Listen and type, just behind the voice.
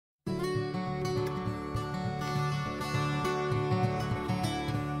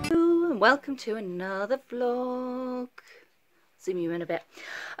welcome to another vlog. Zoom you in a bit.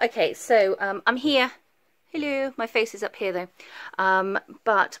 Okay, so I'm here. Hello, my face is up here though.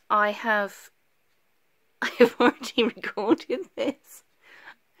 But I have already recorded this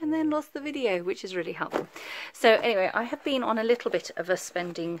and then lost the video, which is really helpful. So anyway, I have been on a little bit of a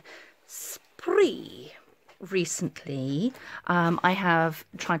spending spree recently. I have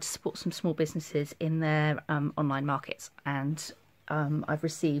tried to support some small businesses in their online markets, and I've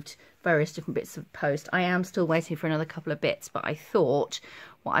received various different bits of post. I am still waiting for another couple of bits, but I thought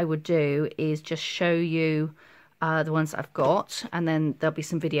what I would do is just show you the ones I've got, and then there'll be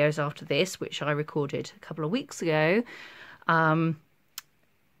some videos after this which I recorded a couple of weeks ago,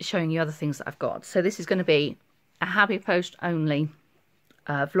 showing you other things that I've got. So this is going to be a happy post only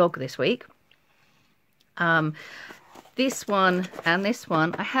vlog this week. This one and this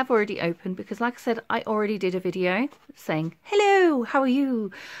one I have already opened because, like I said, I already did a video saying hello, how are you,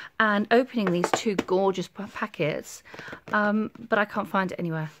 and opening these two gorgeous packets, but I can't find it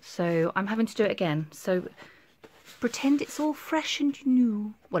anywhere, so I'm having to do it again. So pretend it's all fresh and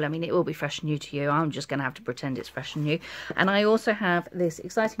new. Well, I mean, it will be fresh and new to you. I'm just going to have to pretend it's fresh and new. And I also have this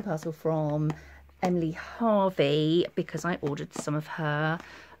exciting parcel from Emily Harvey because I ordered some of her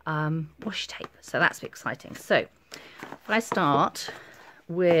washi tape, so that's exciting. So if I start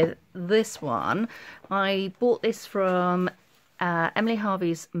with this one, I bought this from Emily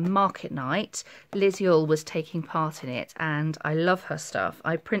Harvey's Market Night. Liz Yule was taking part in it, and I love her stuff.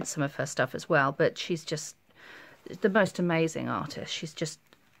 I print some of her stuff as well, but she's just the most amazing artist. She's just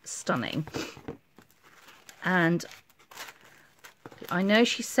stunning. And I know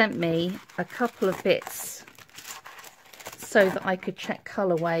she sent me a couple of bits so that I could check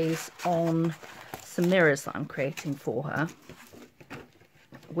colourways on some mirrors that I'm creating for her,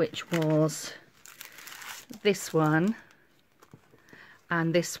 which was this one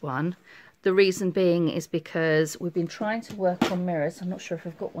and this one. The reason being is because we've been trying to work on mirrors. I'm not sure if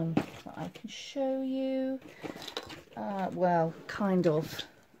I've got one that I can show you. Well, kind of.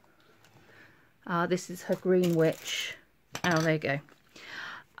 This is her Green Witch. Oh, there you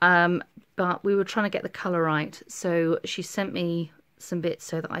go. But we were trying to get the colour right, so she sent me some bits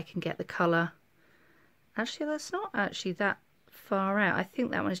so that I can get the colour. Actually, that's not actually that far out. I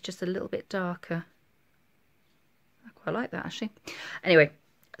think that one is just a little bit darker. I quite like that, actually. Anyway,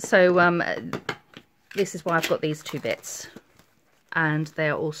 so this is why I've got these two bits. And they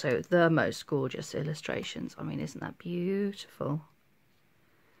are also the most gorgeous illustrations. I mean, isn't that beautiful?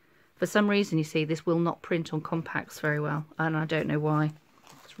 For some reason, you see, this will not print on compacts very well, and I don't know why.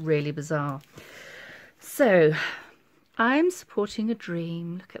 It's really bizarre. So, I'm supporting a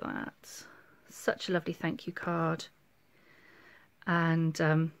dream. Look at that. Such a lovely thank you card. And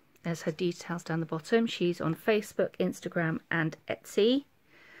there's her details down the bottom. She's on Facebook, Instagram and Etsy.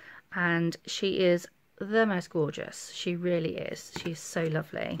 And she is the most gorgeous. She really is. She's so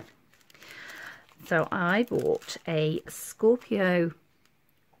lovely. So I bought a Scorpio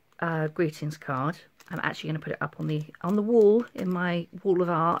greetings card. I'm actually going to put it up on the wall in my wall of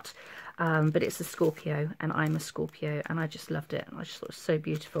art. But it's a Scorpio, and I'm a Scorpio, and I just loved it. I just thought it was so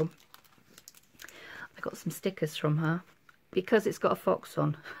beautiful. I got some stickers from her because it's got a fox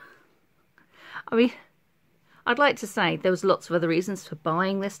on. I mean, I'd like to say there was lots of other reasons for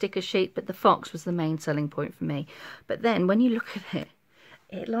buying this sticker sheet, but the fox was the main selling point for me. But then when you look at it,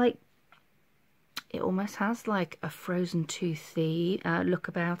 it almost has like a Frozen Toothy look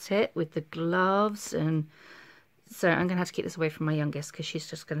about it with the gloves. And so I'm going to have to keep this away from my youngest because she's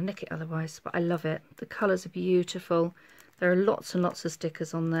just going to nick it otherwise. But I love it. The colours are beautiful. There are lots and lots of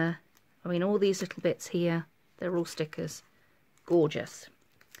stickers on there. I mean, all these little bits here, they're all stickers. Gorgeous.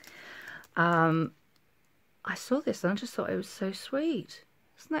 I saw this and I just thought it was so sweet.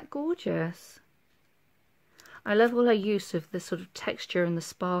 Isn't that gorgeous? I love all her use of the sort of texture and the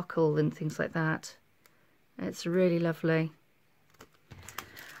sparkle and things like that. It's really lovely.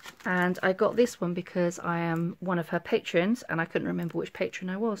 And I got this one because I am one of her patrons, and I couldn't remember which patron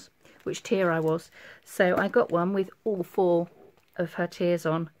I was, which tier I was. So I got one with all 4 of her tiers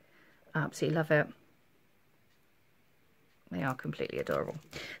on. I absolutely love it. They are completely adorable.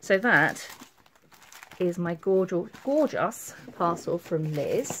 So that is my gorgeous parcel from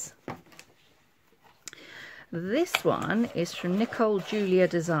Liz. This one is from Nicole Julia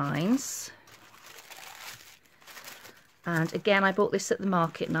Designs. And again, I bought this at the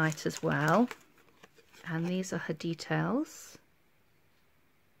Market Night as well. And these are her details.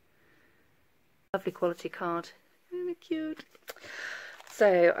 Lovely quality card. Really cute.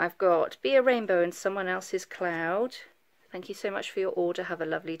 So I've got Be a Rainbow in Someone Else's Cloud. Thank you so much for your order. Have a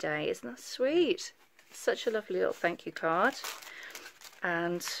lovely day. Isn't that sweet? Such a lovely little thank you card.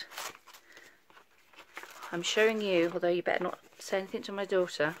 And I'm showing you, although you better not say anything to my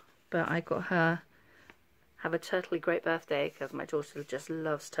daughter, but I got her have a turtley great birthday because my daughter just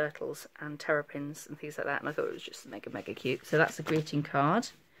loves turtles and terrapins and things like that, and I thought it was just mega cute. So that's a greeting card,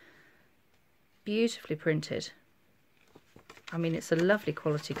 beautifully printed. I mean, it's a lovely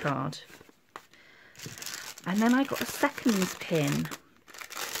quality card. And then I got a seconds pin,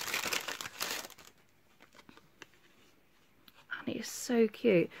 and it is so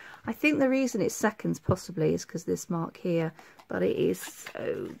cute. I think the reason it's seconds possibly is because this mark here, but it is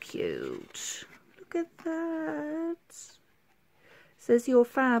so cute. Look at that. It says you're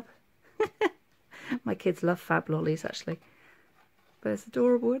fab. My kids love fab lollies actually, but it's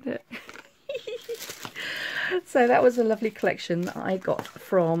adorable, isn't it? So that was a lovely collection that I got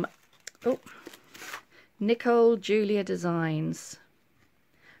from Nicole Julia Designs.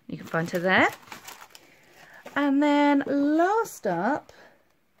 You can find her there. And then last up,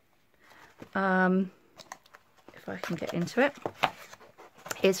 if I can get into it,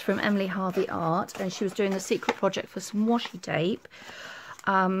 is from Emily Harvey Art, and she was doing a secret project for some washi tape,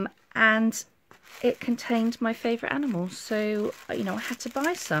 and it contained my favourite animals, so you know I had to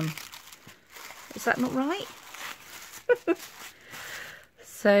buy some. Is that not right?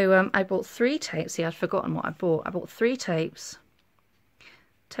 So I bought 3 tapes. See, I'd forgotten what I bought. I bought 3 tapes,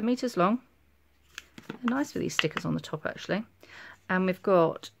 10 metres long. They're nice with these stickers on the top actually. And we've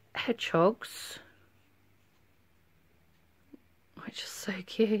got hedgehogs, which is so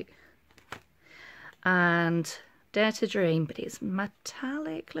cute, and Dare to Dream, but it's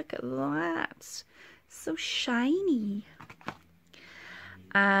metallic. Look at that, so shiny.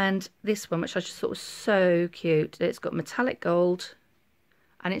 And this one, which I just thought was so cute, it's got metallic gold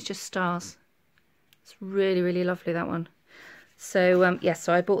and it's just stars. It's really lovely, that one. So yeah,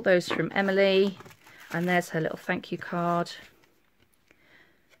 so I bought those from Emily, and there's her little thank you card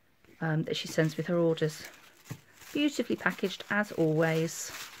that she sends with her orders. Beautifully packaged as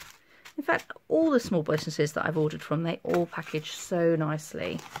always. In fact, all the small businesses that I've ordered from, they all package so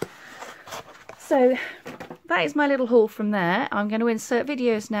nicely. So that is my little haul from there. I'm going to insert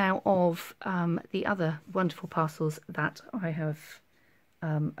videos now of the other wonderful parcels that I have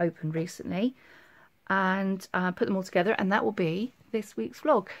opened recently, and put them all together, and that will be this week's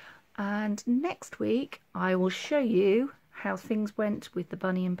vlog. And next week I will show you how things went with the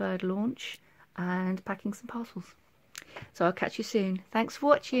Bunny and Bird launch and packing some parcels. So I'll catch you soon. Thanks for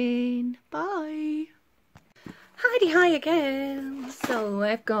watching. Bye. Hi again. So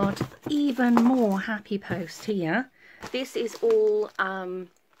I've got even more happy post here. This is all,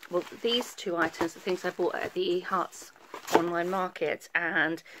 well, these 2 items are things I bought at the Hearts online market,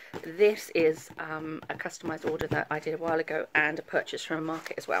 and this is a customised order that I did a while ago and a purchase from a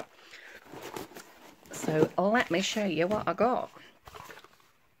market as well. So let me show you what I got.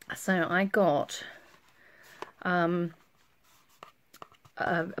 So I got a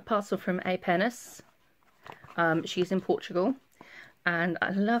parcel from A Penis. She's in Portugal, and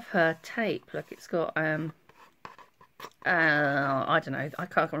I love her tape. Look, it's got I don't know, I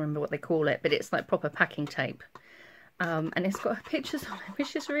can't remember what they call it, but it's like proper packing tape, and it's got pictures on it,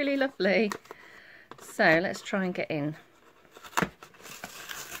 which is really lovely. So let's try and get in.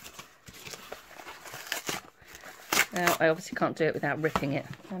 Now I obviously can't do it without ripping it.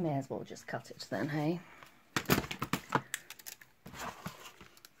 I may as well just cut it then, hey.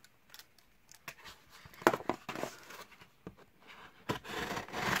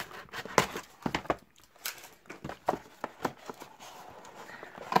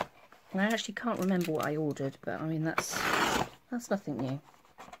 I actually can't remember what I ordered, but I mean that's nothing new.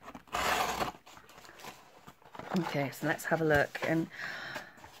 Okay, so let's have a look. And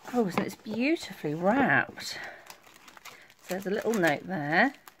oh, isn't it beautifully wrapped? So there's a little note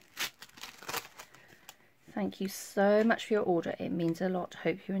there. Thank you so much for your order. It means a lot.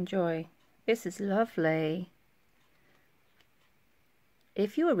 Hope you enjoy. This is lovely.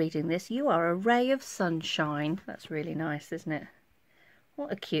 If you are reading this, you are a ray of sunshine. That's really nice, isn't it?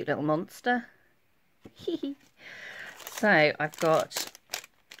 What a cute little monster. So I've got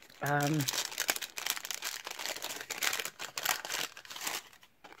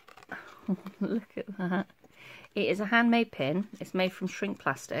look at that. It is a handmade pin. It's made from shrink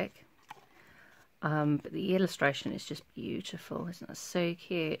plastic. But the illustration is just beautiful. Isn't that so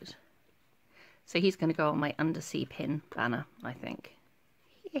cute? So he's going to go on my undersea pin banner, I think.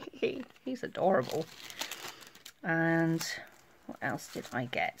 He's adorable. And what else did I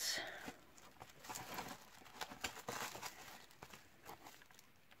get?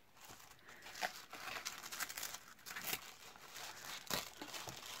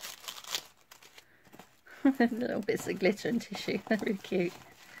 Little bits of glitter and tissue. They're really cute.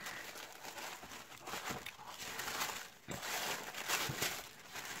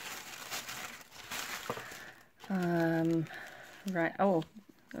 Right, oh,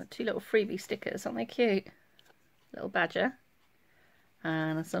 got 2 little freebie stickers, aren't they cute? Little badger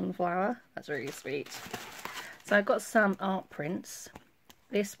and a sunflower. That's really sweet. So I've got some art prints.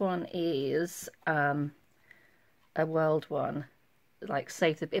 This one is a world one, like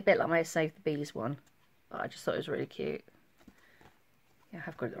a bit like my Save the Bees one. But I just thought it was really cute. Yeah, I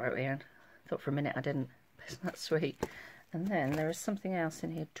have got it the right way around. Thought for a minute I didn't. Isn't that sweet? And then there is something else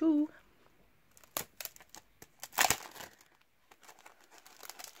in here too.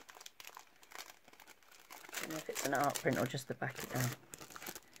 I don't know if it's an art print or just the backing.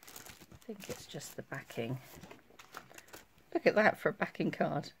 I think it's just the backing. Look at that for a backing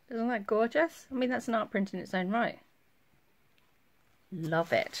card. Isn't that gorgeous? I mean, that's an art print in its own right.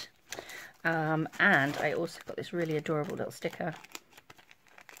 Love it. And I also got this really adorable little sticker.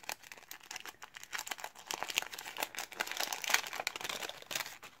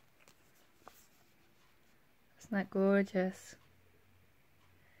 Isn't that gorgeous?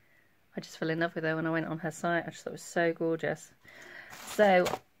 I just fell in love with her when I went on her site. I just thought it was so gorgeous. So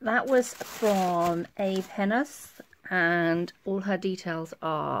that was from Abe Hennis, and all her details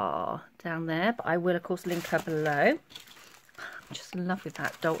are down there, but I will of course link her below. I'm just in love with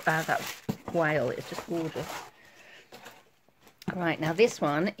that that whale. It's just gorgeous. Right, now this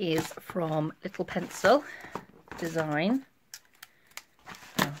one is from Little Pencil Design.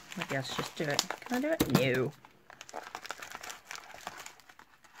 Oh, maybe I should just do it. Can I do it? No.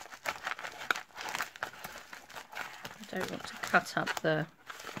 I don't want to cut up the...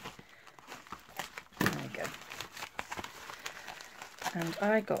 There we go. And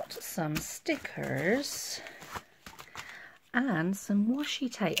I got some stickers and some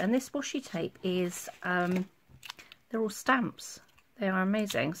washi tape. And this washi tape is, they're all stamps. They are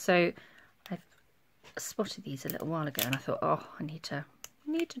amazing. So I've spotted these a little while ago and I thought, oh, I need to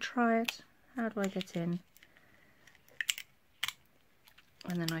try it. How do I get in?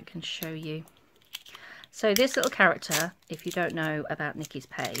 And then I can show you. So this little character, if you don't know about Nikki's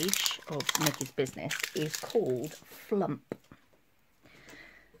page or Nikki's business, is called Flump.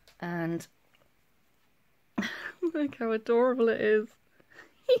 And look how adorable it is.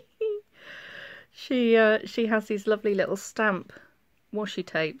 She has these lovely little stamp washi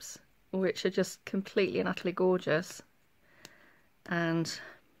tapes, which are just completely and utterly gorgeous. And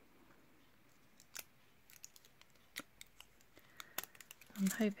I'm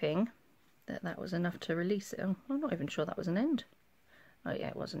hoping that was enough to release it. Oh, I'm not even sure that was an end. Oh yeah,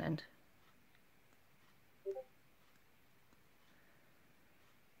 it was an end.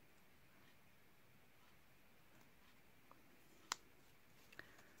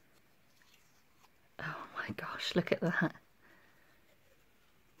 Oh my gosh, look at that.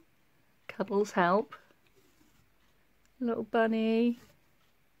 Cuddles help. Little bunny.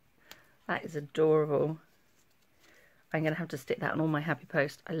 That is adorable. I'm going to have to stick that on all my happy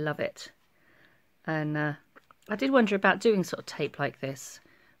posts. I love it. And I did wonder about doing sort of tape like this,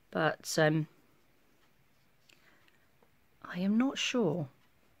 but I am not sure.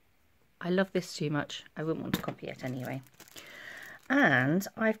 I love this too much. I wouldn't want to copy it anyway. And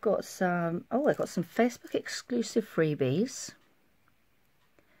I've got some, oh, I've got some Facebook exclusive freebies.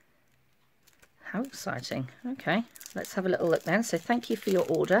 How exciting. Okay, let's have a little look then. So thank you for your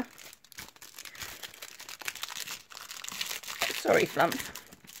order. Sorry, Flump.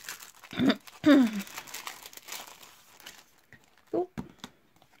 Oh.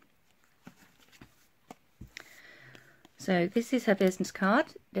 So this is her business card,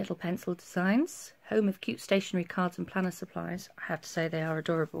 Little Pencil Designs, home of cute stationery cards and planner supplies. I have to say they are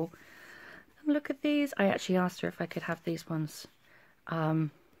adorable. And look at these. I actually asked her if I could have these ones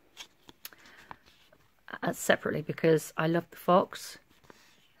separately because I love the fox.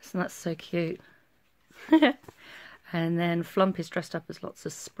 So that's so cute. And then Flump is dressed up as lots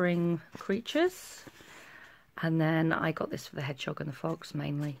of spring creatures. And then I got this for the hedgehog and the fox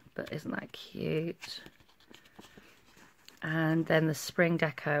mainly, but isn't that cute? And then the spring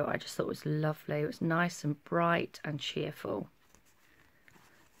deco I just thought was lovely. It was nice and bright and cheerful.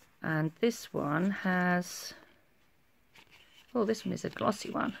 And this one has, oh, this one is a glossy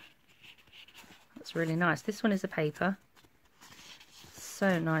one. That's really nice. This one is a paper.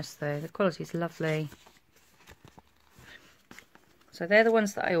 So nice though. The quality is lovely. So they're the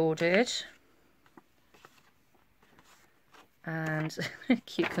ones that I ordered. And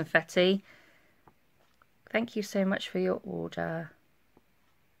cute confetti. Thank you so much for your order.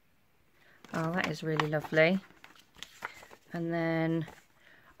 Oh, that is really lovely. And then,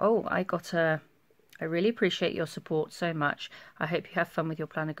 oh, I really appreciate your support so much. I hope you have fun with your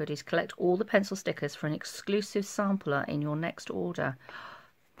planner goodies. Collect all the pencil stickers for an exclusive sampler in your next order.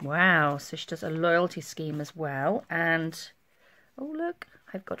 Wow, so she does a loyalty scheme as well. And Oh look,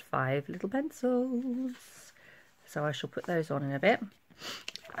 I've got 5 little pencils. So I shall put those on in a bit.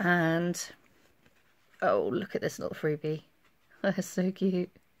 And oh, look at this little freebie. That's so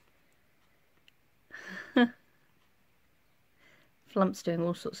cute. Flump's doing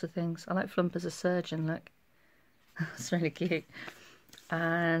all sorts of things. I like Flump as a surgeon, look. That's really cute.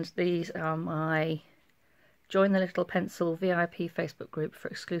 And these are my Join the Little Pencil VIP Facebook group for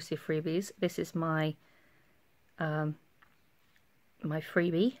exclusive freebies. This is my my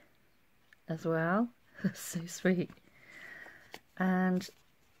freebie as well. So sweet. And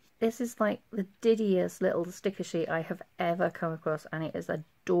this is like the diddiest little sticker sheet I have ever come across, and it is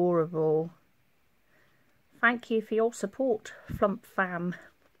adorable. Thank you for your support, Flump fam.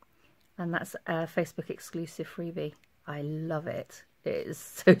 And that's a Facebook exclusive freebie. I love it. It is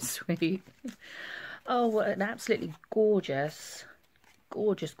so sweet. Oh, what an absolutely gorgeous,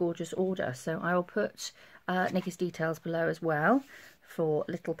 gorgeous, gorgeous order. So I will put Nikki's details below as well for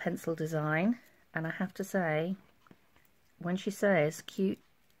little pencil design. And I have to say, when she says cute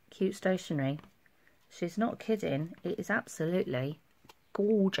stationery, she's not kidding. It is absolutely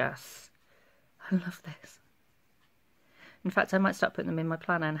gorgeous. I love this. In fact, I might start putting them in my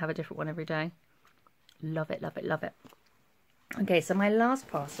planner and have a different one every day. Love it, love it, love it. Okay, so my last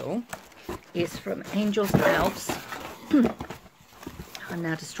parcel is from Angels and Elves. I'm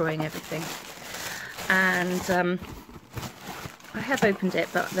now destroying everything. And I have opened it,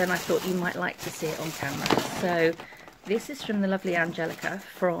 but then I thought you might like to see it on camera. So this is from the lovely Angelica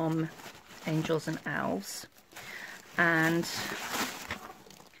from Angels and Elves. And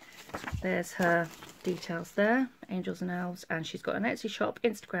there's her details there, Angels and Elves, and she's got an Etsy shop,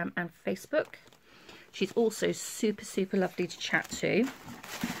 Instagram and Facebook. She's also super, super lovely to chat to.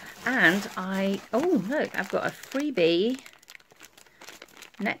 And oh look, I've got a freebie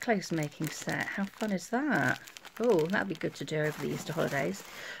necklace making set. How fun is that? Oh, that'd be good to do over the Easter holidays.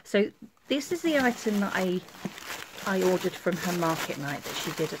 So this is the item that I ordered from her market night that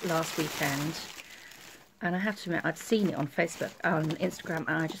she did last weekend. And I have to admit, I'd seen it on Facebook, on Instagram,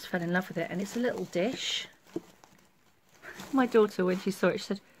 and I just fell in love with it. And it's a little dish. My daughter, when she saw it, she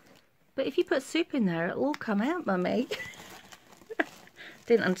said, "But if you put soup in there, it'll all come out, Mummy."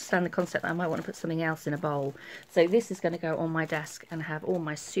 Didn't understand the concept that I might want to put something else in a bowl. So this is going to go on my desk and have all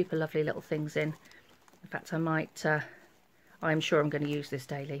my super lovely little things in. In fact, I might, I'm sure I'm going to use this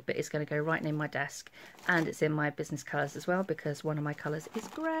daily, but it's going to go right in my desk. And it's in my business colours as well, because one of my colours is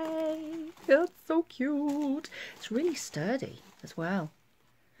grey. It's so cute. It's really sturdy as well.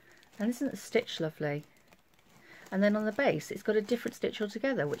 And isn't the stitch lovely? And then on the base, it's got a different stitch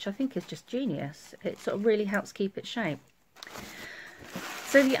altogether, which I think is just genius. It sort of really helps keep its shape.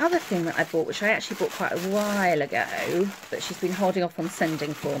 So the other thing that I bought, which I actually bought quite a while ago, but she's been holding off on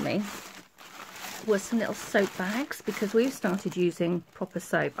sending for me, was some little soap bags, because we've started using proper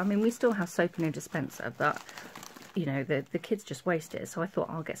soap. I mean, we still have soap in a dispenser, but you know, the kids just waste it. So I thought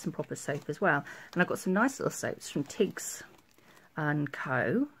I'll get some proper soap as well. And I've got some nice little soaps from Tiggs and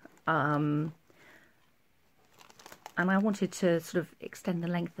Co. And I wanted to sort of extend the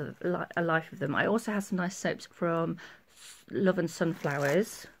length of a life of them. I also have some nice soaps from Love and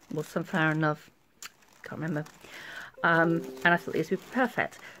Sunflowers, or Sunflower and Love, can't remember. And I thought these would be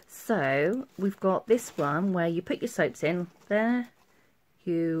perfect. So we've got this one where you put your soaps in there,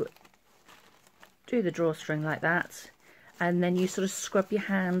 you do the drawstring like that, and then you sort of scrub your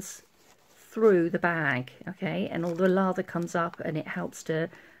hands through the bag, okay, and all the lather comes up, and it helps to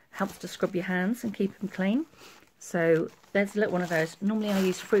scrub your hands and keep them clean. So there's a little one of those. Normally I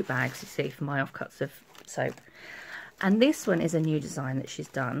use fruit bags, you see, for my offcuts of soap. And this one is a new design that she's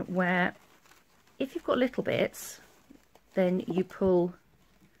done, where if you've got little bits, then you pull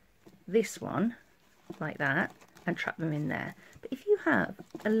this one like that and trap them in there. But if you have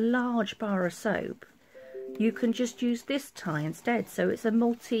a large bar of soap, you can just use this tie instead. So it's a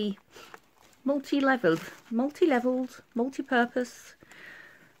multi-leveled, multi-purpose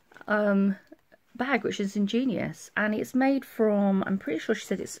bag, which is ingenious. And it's made from, I'm pretty sure she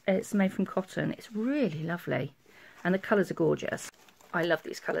said it's made from cotton. It's really lovely, and the colours are gorgeous. I love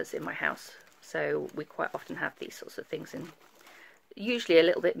these colours in my house, so we quite often have these sorts of things in. Usually a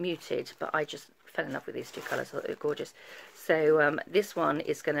little bit muted, but I just fell in love with these two colours. I thought they were gorgeous. So this one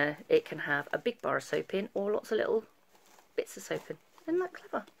is it can have a big bar of soap in, or lots of little bits of soap in. Isn't that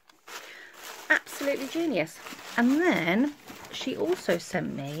clever? Absolutely genius. And then she also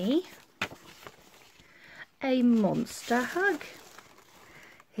sent me a monster hug.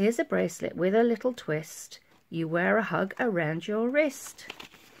 Here's a bracelet with a little twist. You wear a hug around your wrist.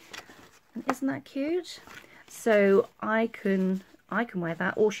 And isn't that cute? So I can wear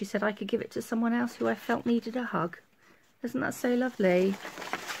that, or she said I could give it to someone else who I felt needed a hug. Isn't that so lovely?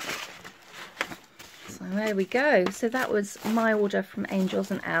 So there we go. So that was my order from Angels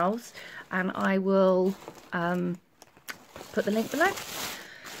and Owls, and I will put the link below.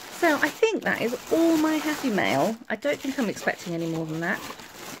 So I think that is all my happy mail. I don't think I'm expecting any more than that.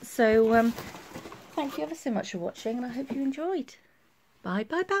 So thank you ever so much for watching, and I hope you enjoyed. Bye,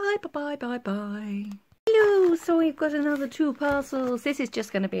 bye, bye, bye, bye, bye, bye. Hello, so we've got another 2 parcels. This is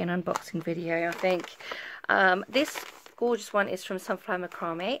just going to be an unboxing video, I think. This gorgeous one is from Sunflower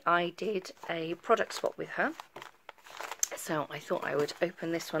Macrame. I did a product swap with her. So I thought I would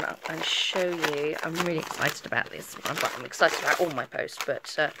open this one up and show you. I'm really excited about this one, but I'm excited about all my posts,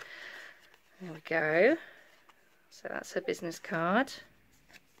 but there we go. So that's her business card.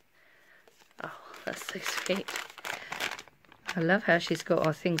 Oh, that's so sweet. I love how she's got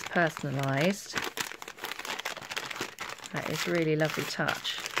our things personalised. That is really lovely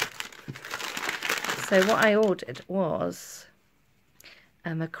touch. So what I ordered was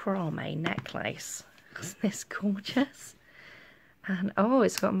a macrame necklace. Isn't this gorgeous? And oh,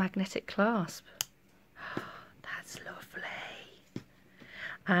 it's got a magnetic clasp. That's lovely.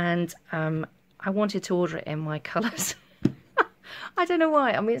 And I wanted to order it in my colours. I don't know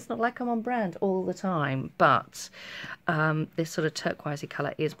why. I mean, it's not like I'm on brand all the time, but this sort of turquoisey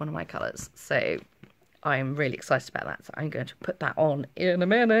colour is one of my colours. So I'm really excited about that. So I'm going to put that on in a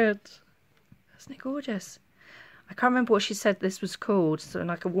minute. Isn't it gorgeous? I can't remember what she said this was called. So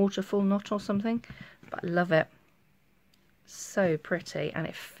like a waterfall knot or something. But I love it. So pretty, and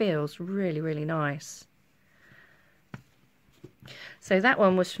it feels really, really nice. So that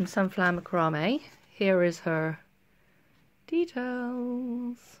one was from Sunflower Macrame. Here is her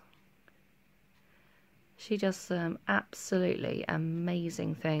details. She does some absolutely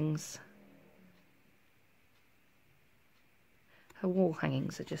amazing things. Her wall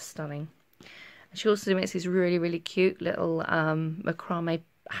hangings are just stunning. And she also makes these really, really cute little macrame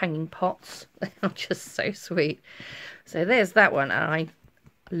hanging pots. They're just so sweet. So there's that one, and I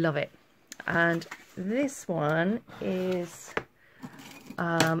love it. And this one is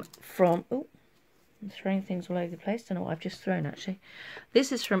from, oh, I'm throwing things all over the place. Don't know what I've just thrown actually.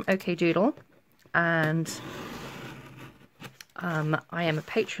 This is from OK Doodle, and I am a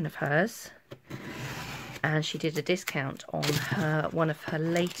patron of hers, and she did a discount on one of her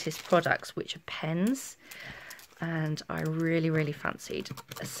latest products, which are pens. And I really, really fancied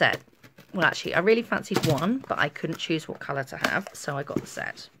a set. Well, actually, I really fancied one, but I couldn't choose what colour to have, so I got the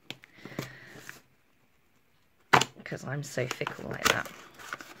set. Because I'm so fickle like that.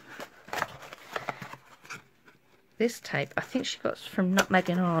 This tape, I think she got from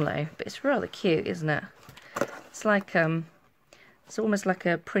Nutmeg and Arlo, but it's rather cute, isn't it? It's like, it's almost like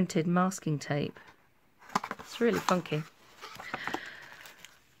a printed masking tape. It's really funky.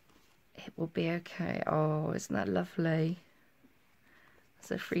 It will be okay. Oh, isn't that lovely? It's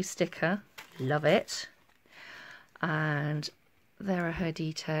a free sticker. Love it. And there are her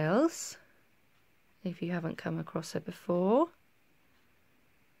details. If you haven't come across her before,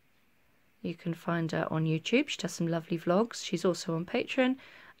 you can find her on YouTube. She does some lovely vlogs. She's also on Patreon,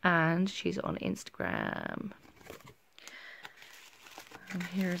 and she's on Instagram. And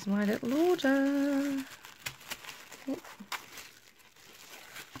here's my little order.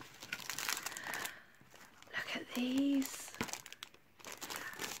 These,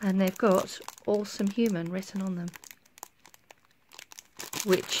 and they've got awesome human written on them,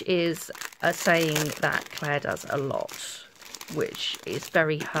 which is a saying that Claire does a lot, which is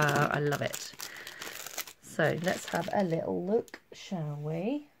very her. I love it. So let's have a little look, shall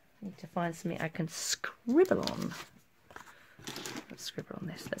we? Need to find something I can scribble on. Let's scribble on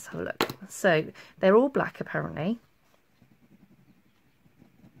this. Let's have a look. So they're all black apparently.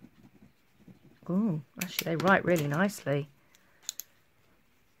 Oh, actually they write really nicely.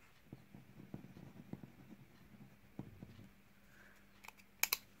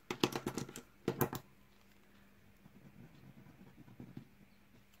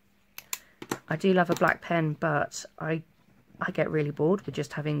 I do love a black pen, but I get really bored with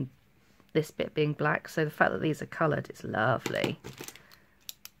just having this bit being black, so the fact that these are coloured is lovely.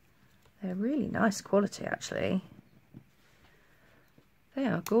 They're really nice quality actually. They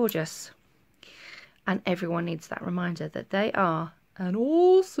are gorgeous. And everyone needs that reminder that they are an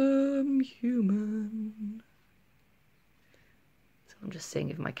awesome human. So I'm just seeing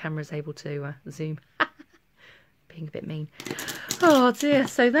if my camera's able to zoom. Being a bit mean. Oh dear,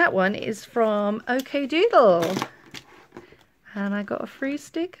 so that one is from OK Doodle. And I got a free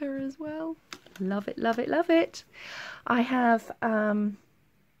sticker as well. Love it, love it, love it. I have, I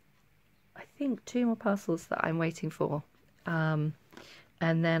think 2 more parcels that I'm waiting for. And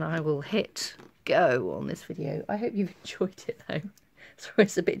then I will hit go on this video. I hope you've enjoyed it though. So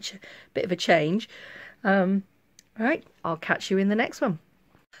it's a bit of a change. Right, I'll catch you in the next one.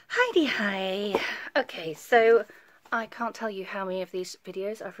 Heidi hi. Okay, so I can't tell you how many of these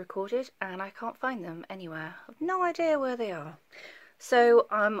videos I've recorded and I can't find them anywhere. I've no idea where they are. So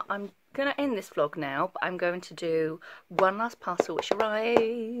I'm gonna end this vlog now, but I'm going to do one last parcel which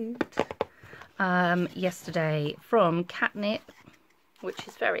arrived yesterday from Catnip, which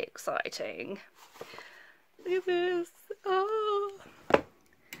is very exciting. Look at this. Oh.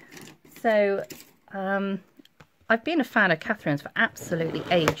 So I've been a fan of Catherine's for absolutely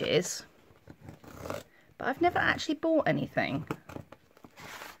ages, but I've never actually bought anything.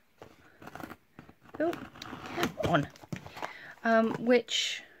 Oh, come on.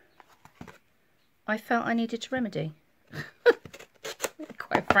 Which I felt I needed to remedy,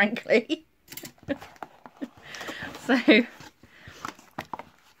 quite frankly. So,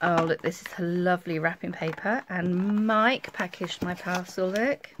 oh look, this is a lovely wrapping paper, and Mike packaged my parcel,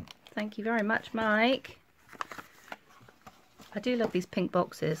 look. Thank you very much, Mike. I do love these pink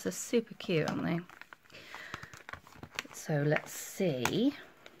boxes, they're super cute, aren't they? So let's see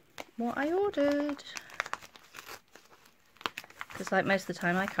what I ordered, because like most of the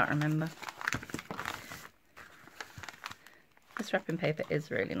time I can't remember. This wrapping paper is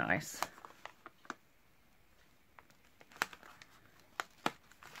really nice.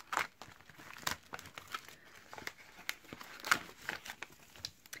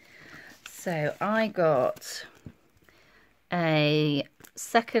 So I got a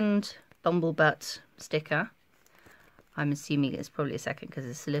second Bumblebutt sticker. I'm assuming it's probably a second because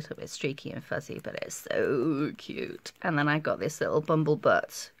it's a little bit streaky and fuzzy, but it's so cute. And then I got this little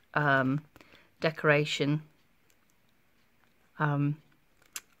Bumblebutt decoration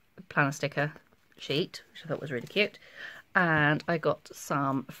planner sticker sheet, which I thought was really cute. And I got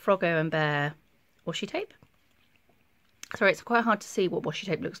some Froggo and Bear washi tape. Sorry, it's quite hard to see what washi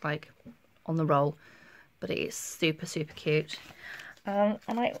tape looks like on the roll, but it is super cute. And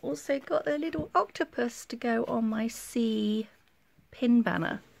I also got a little octopus to go on my C pin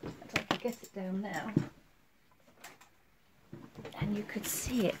banner. If I can get it down now, and you could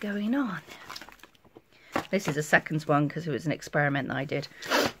see it going on. This is a seconds one because it was an experiment that I did,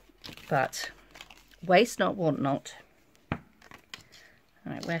 but waste not, want not.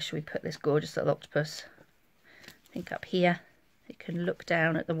 Alright, where should we put this gorgeous little octopus? I think up here. It can look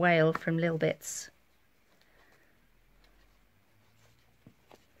down at the whale from Little Bits.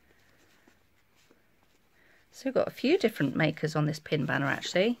 So I've got a few different makers on this pin banner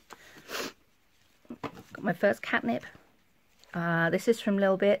actually. Got my first Catnip. This is from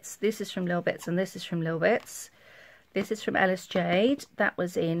Little Bits, this is from Little Bits, and this is from Little Bits. This is from Ellis Jade. That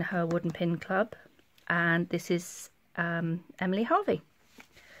was in her Wooden Pin Club. And this is Emily Harvey.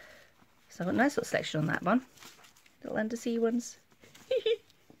 So I've got a nice little selection on that one. Little undersea ones.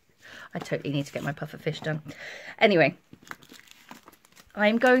 I totally need to get my puffer fish done. Anyway,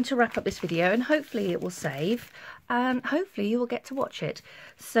 I'm going to wrap up this video and hopefully it will save and hopefully you will get to watch it.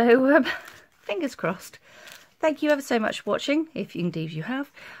 So fingers crossed. Thank you ever so much for watching, if indeed you have,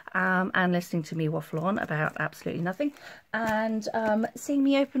 and listening to me waffle on about absolutely nothing, and seeing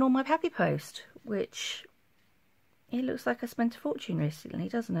me open all my Pappy Post, which it looks like I spent a fortune recently,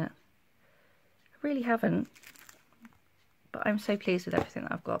 doesn't it? I really haven't. But I'm so pleased with everything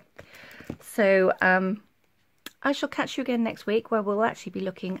that I've got. So I shall catch you again next week, where we'll actually be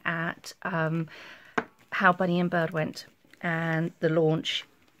looking at how Bunny and Bird went and the launch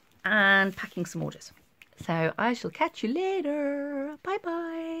and packing some orders. So I shall catch you later. Bye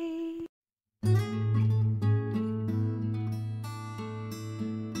bye.